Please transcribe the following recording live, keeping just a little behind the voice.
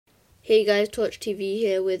Hey guys, Torch TV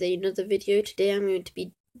here with another video. Today I'm going to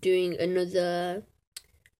be doing another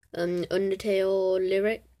Undertale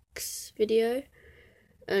lyrics video,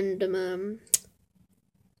 and I'm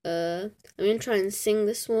going to try and sing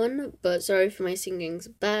this one, but sorry for my singing's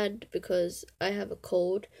bad because I have a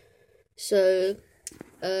cold. So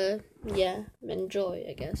yeah, enjoy,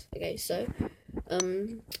 I guess. Okay, so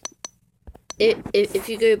if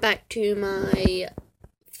you go back to my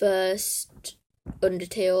first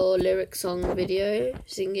Undertale lyric song video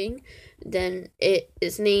singing, then it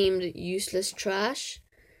is named Useless Trash,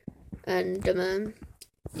 and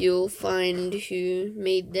you'll find who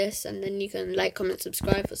made this, and then you can like, comment,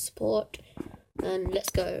 subscribe for support. And let's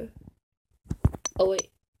go. Oh wait,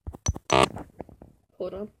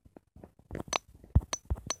 hold on.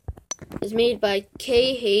 It's made by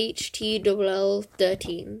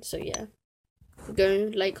KHTLL13. So yeah,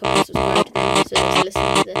 go like, comment, subscribe to them. So let's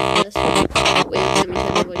listen to this. Wait, let me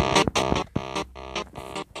turn the volume down.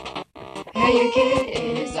 Hey, you kid,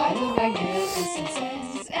 it is I, the magnificent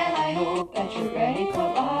sense, and I hope that you're ready for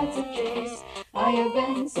lots of chase. I have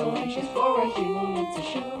been so anxious for a human to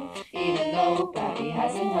show, even though Pappy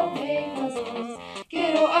hasn't helped make puzzles.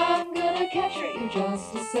 Kiddo, I'm gonna capture you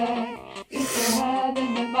just a sec. You still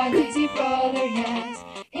haven't met my lazy brother yet.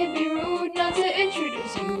 It'd be rude not to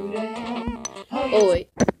introduce you to him. Oh wait.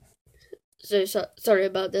 So sorry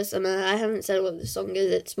about this. I haven't said what the song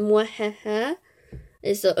is. It's Mwahaha.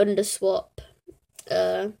 It's the underswap.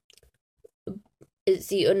 It's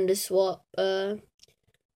the underswap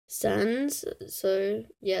sands. So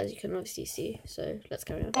yeah, as you can obviously see. So let's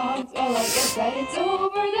carry on. Well, I guess that it's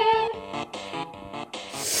over then.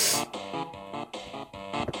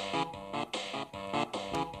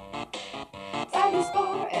 Time is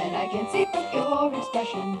far, and I can see from your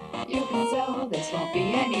expression. You can tell this won't be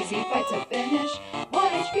an easy fight to finish. 1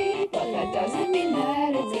 HP, but that doesn't mean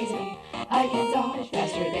that it's easy. I can dodge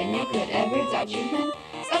faster than you could ever dodge human.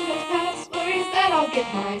 Sometimes past worries that I'll get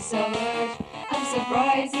myself hurt. I'm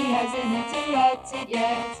surprised he hasn't interrupted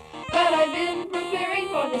yet. But I've been preparing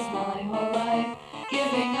for this my whole life.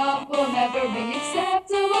 Giving up will never be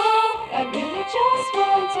acceptable. I really just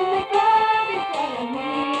want to make Ravi proud of me.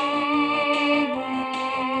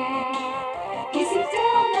 He sits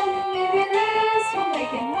down and maybe this will make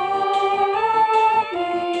him happy.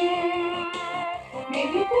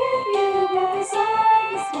 Maybe with you by my side,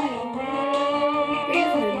 the smile will be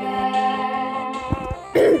real again.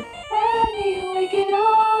 When you wake it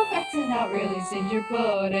up, acting out really seems you're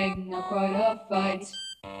putting up quite a fight.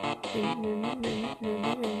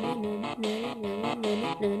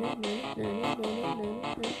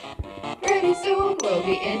 Pretty soon we'll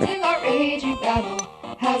be ending our raging battle.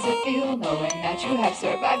 How's it feel knowing that you have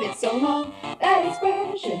survived it so long? That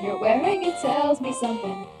expression you're wearing, it tells me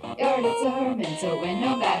something. You're determined to win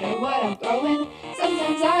no matter what I'm throwing.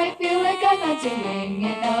 Sometimes I feel like I'm not doing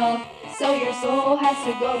enough, so your soul has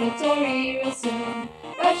to go to Tori real soon.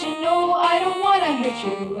 But you know I don't wanna hurt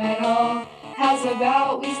you at all. How's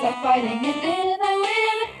about we stop fighting and then I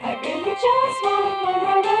win? I really just want my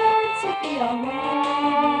brother to be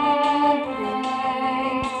alright.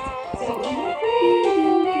 So when you're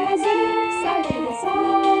feeling as excited as I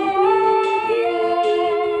am,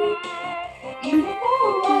 even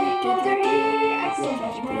though I wonder he acts so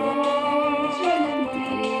much more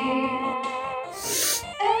genuinely.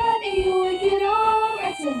 Anyway, get over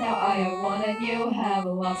it, so now I have won and you have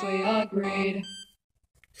lost, we agreed.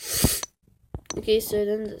 Okay, so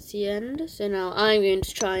then that's the end. So now I'm going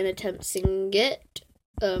to try and attempt singing it.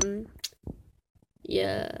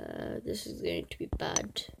 Yeah, this is going to be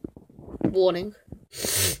bad. Warning.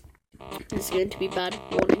 This is going to be bad.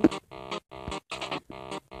 Warning.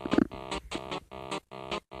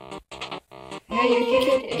 Hey, you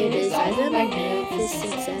kid, It is a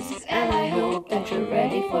magnificent sense, and I hope that you're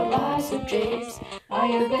ready for lots of dreams. I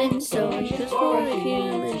have been so anxious for a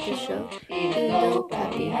human to show, even though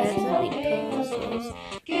Pappy hasn't made puzzles.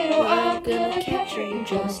 Kiddo, I'm gonna capture you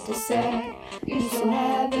just a sec. You still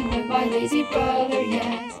haven't met my lazy brother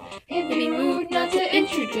yet. It'd be rude not to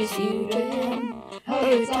introduce you to him. Oh,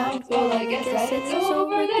 your time's well, I guess that it's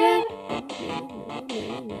over then.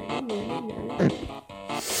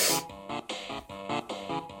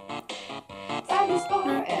 Time is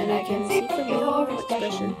far, and I can see from your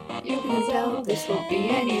expression. You can tell this won't be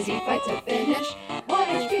an easy fight to finish. 1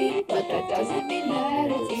 HP, but that doesn't mean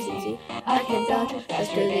that it's easy. I can dodge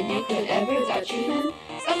faster than you could ever dodge human.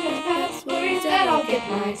 Sometimes past worries that I'll get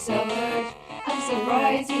myself hurt. I'm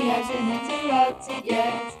surprised he hasn't interrupted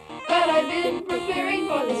yet. But I've been preparing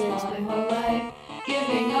for this my whole life.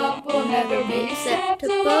 Giving up will never be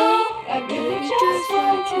acceptable. I really just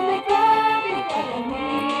want to make Ravi proud of me.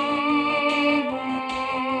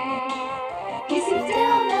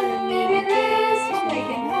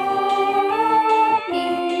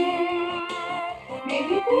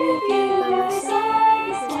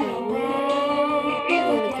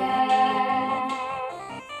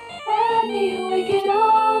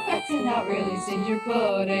 you're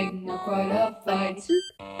putting up quite a fight.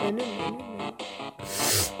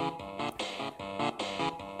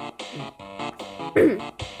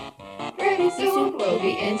 Pretty soon we'll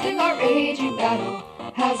be ending our raging battle.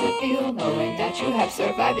 How's it feel knowing that you have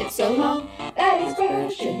survived it so long? That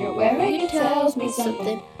expression you're wearing tells me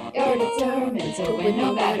something. You're determined to win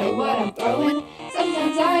no matter what I'm throwing.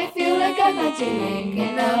 Sometimes I feel like I'm not doing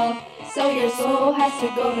enough, so your soul has to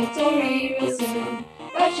go to Tori real soon.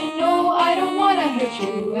 But you know I don't wanna hurt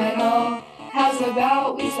you at all. How's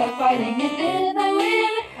about we start fighting and then I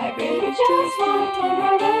win? I really just want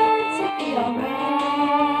my brother to be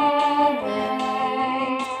alright.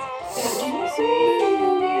 Cause when you see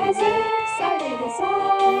me as excited as I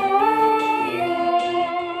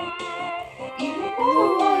am, even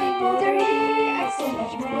though I'm older, he acts so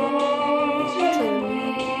much more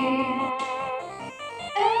maturely.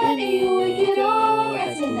 Anyway, get over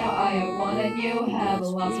it, so now I have won and you have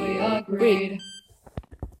lost, we agreed.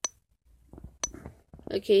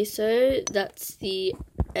 Okay, so that's the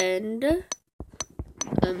end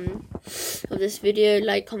of this video.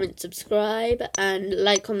 Like, comment, subscribe, and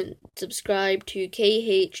like, comment, subscribe to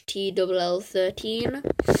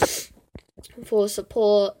KHTLL13 for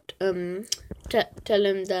support. Tell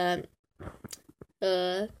him that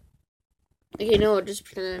okay, no, just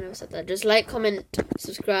pretend I never said that. Just like, comment,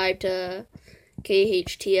 subscribe to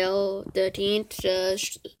KHTL13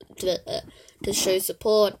 to show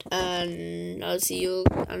support, and I'll see you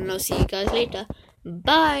guys later.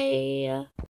 Bye.